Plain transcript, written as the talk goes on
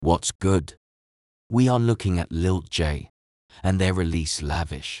What's good? We are looking at Lil Tjay and their release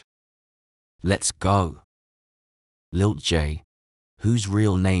Lavish. Let's go. Lil Tjay, whose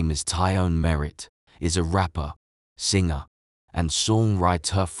real name is Tyrone Merritt, is a rapper, singer, and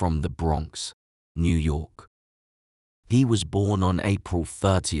songwriter from the Bronx, New York. He was born on April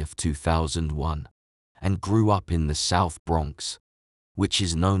 30th, 2001, and grew up in the South Bronx, which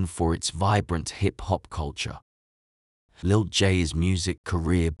is known for its vibrant hip-hop culture. Lil Tjay's music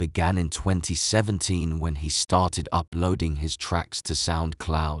career began in 2017 when he started uploading his tracks to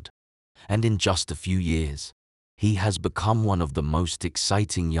SoundCloud, and in just a few years, he has become one of the most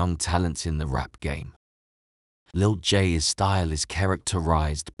exciting young talents in the rap game. Lil Tjay's style is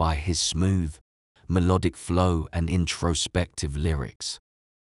characterized by his smooth, melodic flow and introspective lyrics.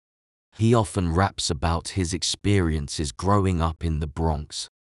 He often raps about his experiences growing up in the Bronx,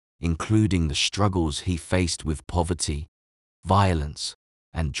 including the struggles he faced with poverty, violence,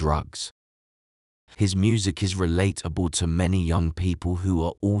 and drugs. His music is relatable to many young people who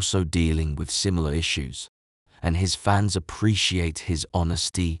are also dealing with similar issues, and his fans appreciate his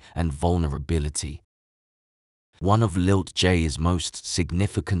honesty and vulnerability. One of Lil Tjay's most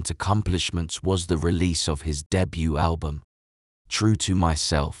significant accomplishments was the release of his debut album, True to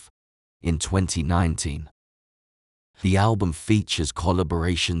Myself, in 2019. The album features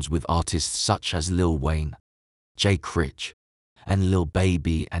collaborations with artists such as Lil Wayne, Jay and Lil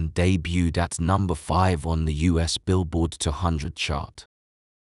Baby, and debuted at number 5 on the US Billboard 200 chart.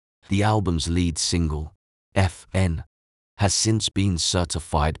 The album's lead single, FN, has since been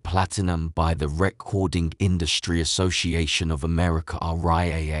certified platinum by the Recording Industry Association of America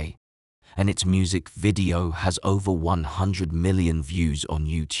 (RIAA), and its music video has over 100 million views on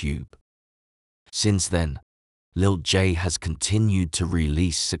YouTube. Since then, Lil Tjay has continued to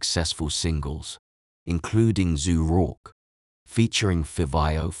release successful singles, including Zoo Rock, featuring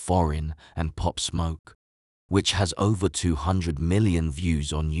Fivio Foreign and Pop Smoke, which has over 200 million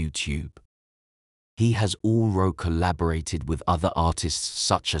views on YouTube. He has also collaborated with other artists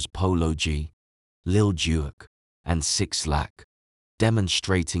such as Polo G, Lil Durk, and 6 Lack,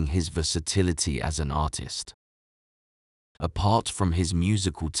 demonstrating his versatility as an artist. Apart from his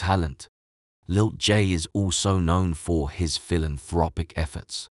musical talent, Lil Tjay is also known for his philanthropic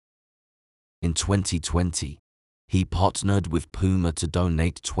efforts. In 2020, he partnered with Puma to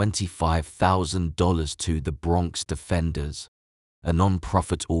donate $25,000 to the Bronx Defenders, a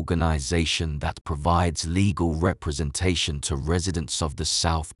non-profit organization that provides legal representation to residents of the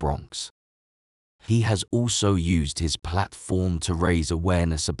South Bronx. He has also used his platform to raise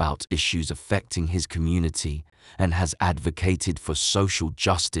awareness about issues affecting his community and has advocated for social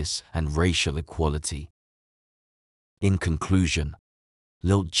justice and racial equality. In conclusion,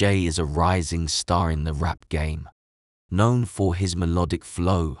 Lil Tjay is a rising star in the rap game, known for his melodic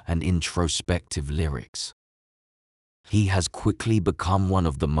flow and introspective lyrics. He has quickly become one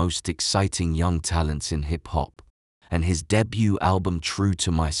of the most exciting young talents in hip-hop, and his debut album True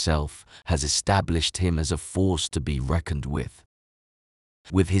to Myself has established him as a force to be reckoned with.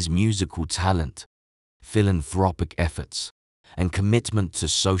 With his musical talent, philanthropic efforts, and commitment to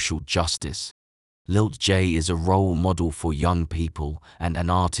social justice, Lil Tjay is a role model for young people and an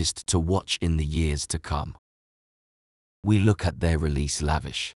artist to watch in the years to come. We look at their release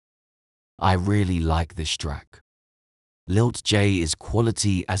Lavish. I really like this track. Lil Tjay's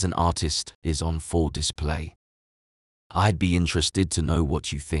quality as an artist is on full display. I'd be interested to know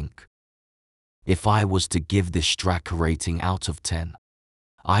what you think. If I was to give this track a rating out of 10,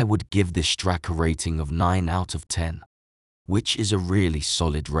 I would give this track a rating of 9 out of 10, which is a really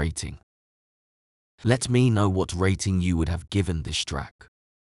solid rating. Let me know what rating you would have given this track.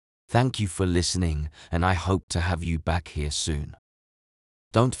 Thank you for listening, and I hope to have you back here soon.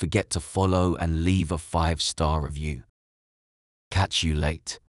 Don't forget to follow and leave a 5-star review. Catch you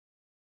late.